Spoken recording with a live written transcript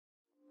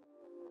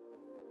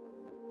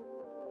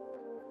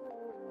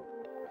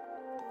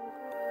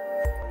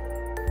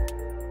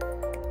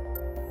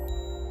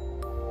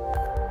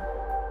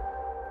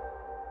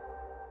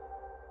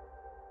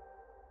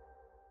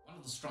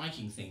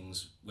striking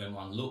things when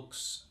one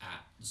looks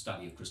at the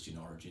study of Christian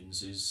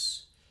origins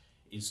is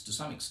to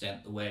some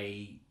extent the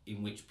way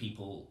in which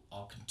people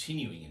are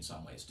continuing in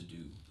some ways to do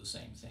the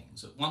same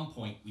things. At one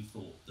point we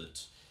thought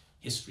that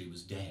history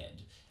was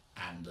dead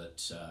and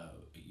that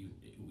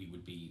we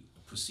would be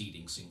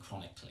proceeding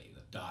synchronically,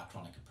 that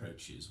diachronic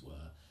approaches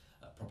were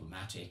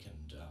problematic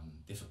and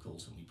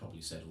difficult, and we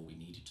probably said all we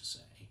needed to say.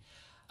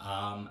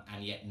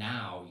 And yet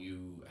now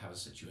you have a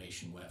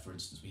situation where, for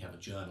instance, we have a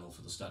journal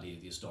for the study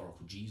of the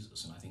historical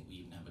Jesus, and I think we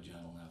even have a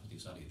journal now for the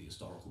study of the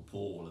historical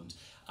Paul. And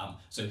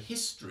so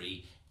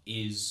history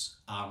is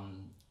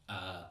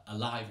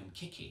alive and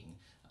kicking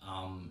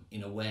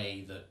in a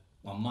way that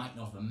one might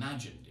not have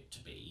imagined it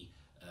to be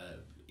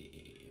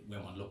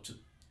when one looked at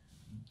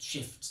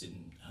shifts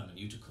in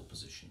hermeneutical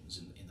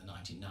positions in the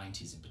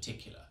 1990s in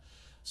particular.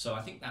 So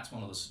I think that's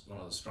one of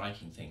the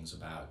striking things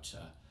about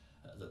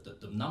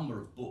the number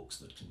of books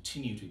that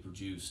continue to be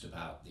produced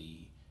about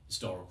the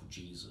historical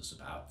Jesus,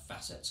 about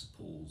facets of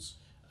Paul's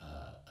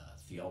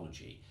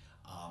theology,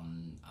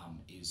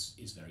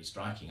 is very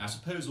striking. I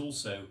suppose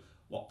also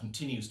what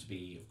continues to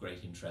be of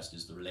great interest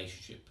is the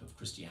relationship of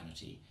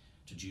Christianity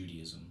to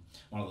Judaism.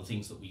 One of the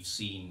things that we've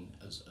seen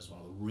as one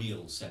of the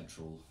real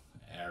central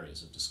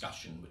areas of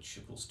discussion, which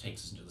of course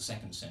takes us into the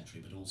 2nd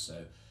century but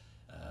also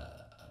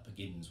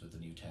begins with the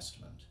New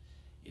Testament,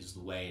 is the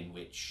way in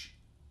which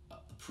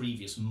the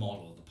previous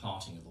model of the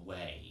parting of the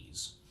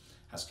ways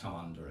has come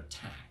under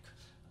attack,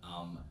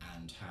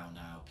 and how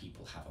now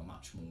people have a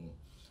much more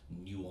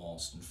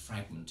nuanced and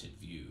fragmented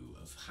view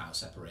of how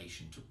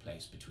separation took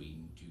place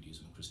between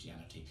Judaism and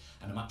Christianity,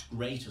 and a much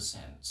greater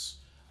sense,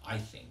 I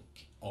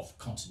think, of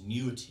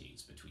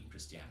continuities between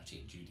Christianity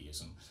and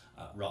Judaism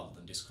rather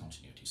than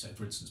discontinuity. So,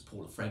 for instance,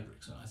 Paula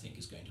Fredrickson, I think,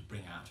 is going to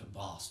bring out a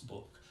vast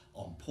book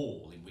on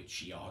Paul in which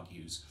she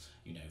argues,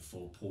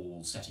 for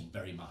Paul setting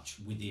very much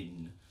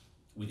within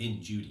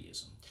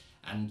Judaism.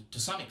 And to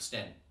some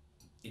extent,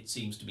 it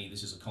seems to me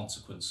this is a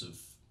consequence of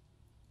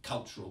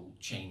cultural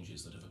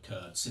changes that have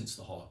occurred since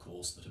the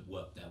Holocaust that have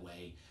worked their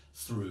way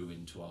through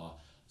into our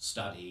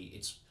study.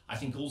 It's, I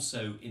think,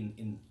 also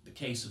in the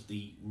case of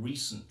the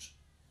recent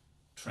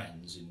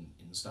trends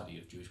in the study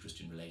of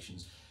Jewish-Christian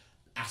relations,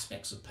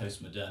 aspects of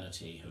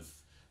postmodernity have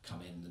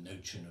come in, the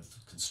notion of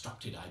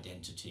constructed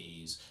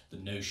identities, the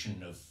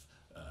notion of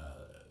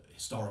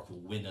historical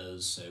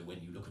winners. So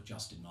when you look at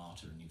Justin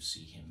Martyr and you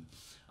see him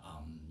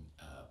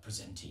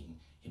presenting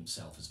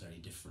himself as very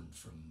different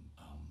from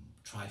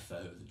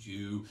Trypho, the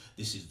Jew,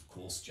 this is of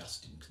course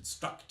just in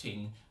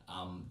constructing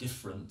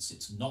difference.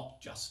 It's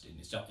not just in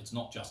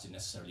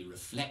necessarily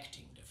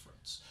reflecting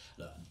difference.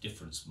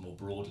 Difference more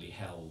broadly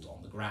held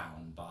on the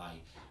ground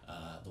by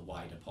the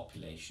wider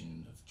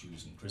population of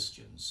Jews and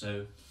Christians.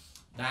 So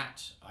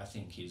that, I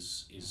think,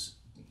 is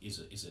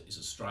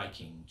a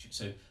striking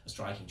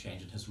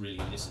change, and has really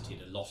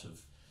elicited a lot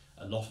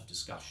of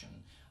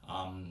discussion.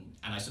 And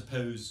I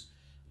suppose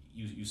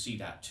you see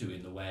that too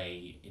in the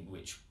way in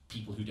which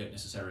people who don't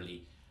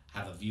necessarily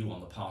have a view on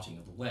the parting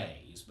of the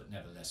ways, but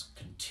nevertheless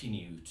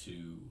continue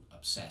to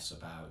obsess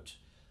about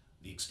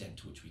the extent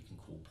to which we can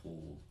call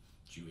Paul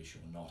Jewish or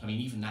not. I mean,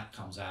 even that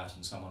comes out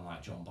in someone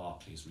like John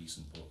Barclay's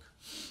recent book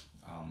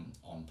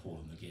on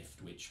Paul and the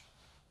Gift, which,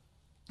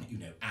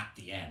 at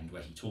the end,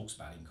 where he talks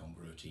about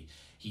incongruity,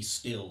 he's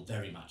still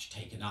very much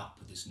taken up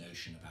with this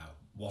notion about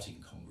what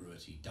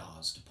incongruity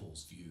does to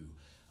Paul's view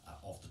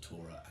of the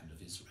Torah and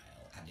of Israel.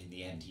 And in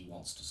the end, he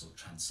wants to sort of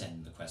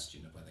transcend the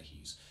question of whether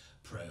he's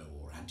pro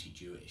or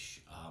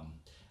anti-Jewish.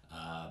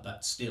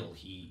 But still,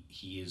 he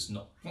is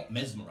not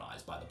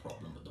mesmerised by the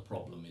problem, but the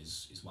problem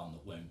is one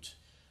that won't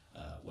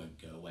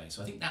go away.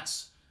 So I think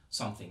that's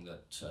something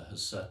that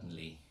has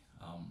certainly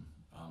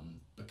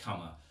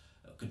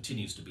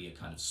continues to be a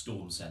kind of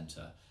storm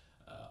centre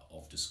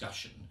of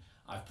discussion.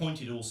 I've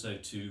pointed also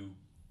to,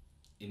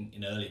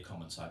 in earlier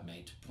comments I've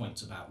made, to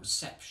points about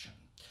reception.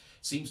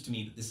 It seems to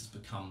me that this has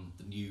become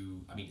the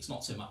new, it's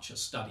not so much a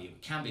study,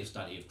 it can be a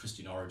study of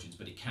Christian origins,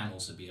 but it can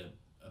also be a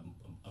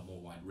more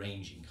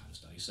wide-ranging kind of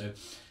study. So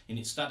in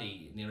its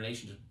study, in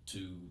relation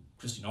to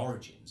Christian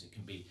origins, it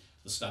can be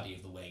the study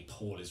of the way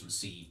Paul is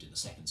received in the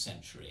 2nd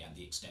century and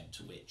the extent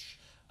to which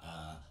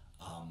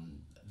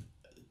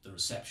the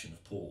reception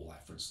of Paul,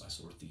 like for instance,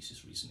 I saw a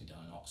thesis recently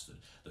done in Oxford,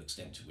 the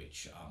extent to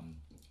which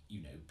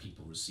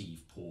people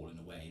receive Paul in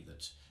a way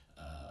that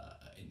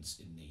in the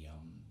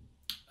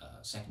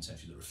 2nd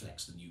century that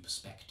reflects the new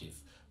perspective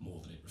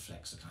more than it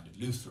reflects a kind of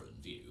Lutheran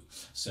view.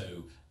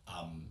 So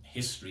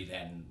history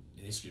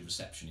of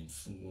reception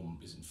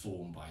is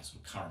informed by sort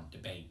of current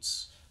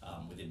debates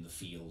within the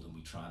field, and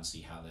we try and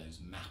see how those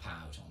map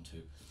out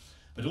onto.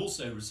 But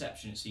also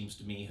reception, it seems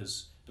to me,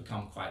 has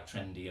become quite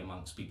trendy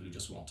amongst people who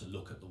just want to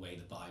look at the way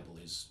the Bible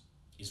is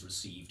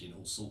received in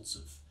all sorts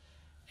of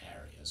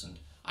areas. And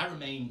I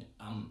remain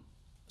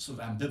sort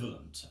of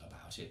ambivalent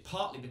about it,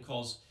 partly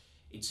because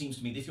it seems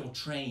to me that if you're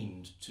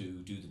trained to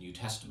do the New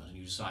Testament and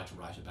you decide to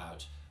write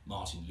about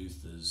Martin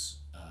Luther's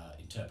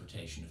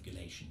interpretation of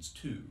Galatians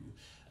 2,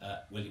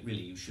 well,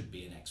 really you should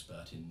be an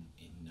expert in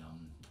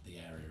the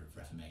area of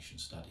Reformation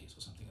studies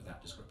or something of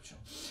that description.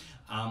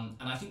 And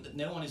I think that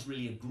no one is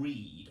really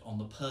agreed on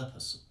the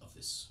purpose of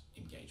this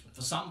engagement.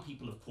 For some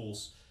people, of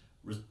course,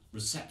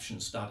 reception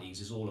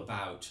studies is all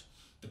about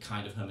the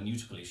kind of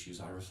hermeneutical issues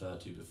I referred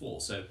to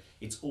before. So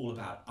it's all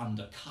about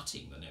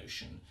undercutting the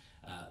notion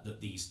that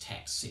these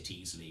texts sit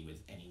easily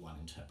with any one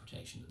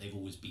interpretation, that they've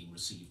always been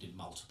received in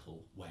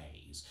multiple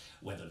ways,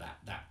 whether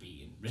that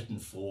be in written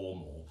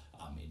form or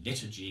in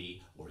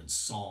liturgy or in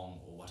song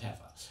or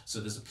whatever. So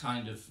there's a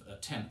kind of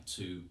attempt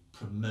to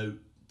promote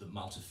the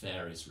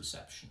multifarious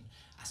reception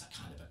as a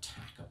kind of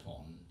attack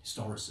upon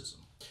historicism.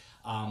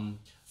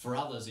 For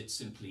others, it's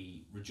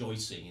simply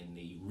rejoicing in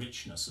the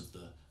richness of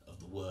the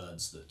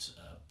words that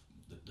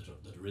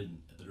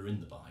are in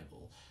the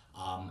Bible,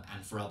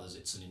 and for others,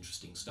 it's an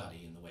interesting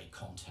study in the way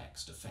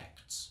context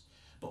affects.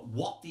 But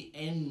what the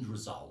end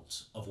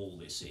result of all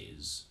this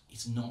is,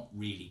 it's not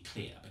really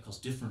clear, because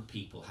different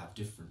people have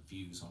different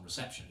views on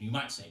reception. You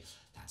might say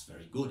that's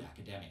very good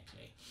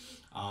academically,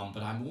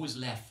 but I'm always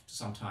left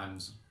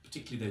sometimes,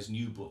 particularly those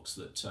new books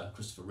that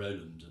Christopher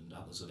Rowland and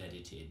others have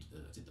edited,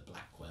 the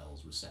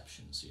Blackwell's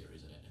reception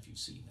series. I don't know if you've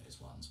seen those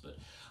ones, but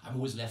I'm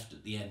always left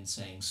at the end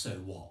saying, so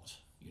what?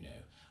 You know,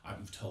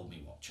 you've told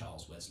me what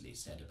Charles Wesley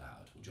said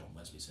about, or John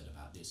Wesley said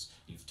about this,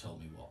 you've told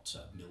me what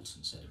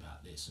Milton said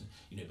about this, and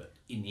you know, but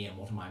in the end,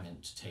 what am I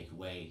meant to take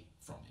away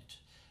from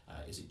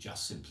it? Is it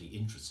just simply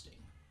interesting?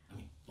 I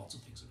mean, lots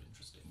of things are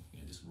interesting.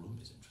 You know, this room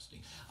is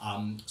interesting.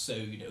 So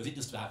you know, is it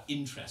just about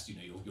interest? You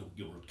know,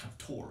 you're a kind of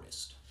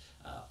tourist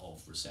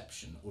of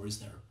reception, or is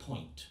there a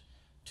point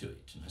to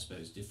it? And I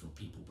suppose different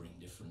people bring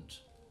different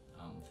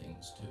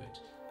things to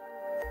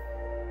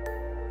it.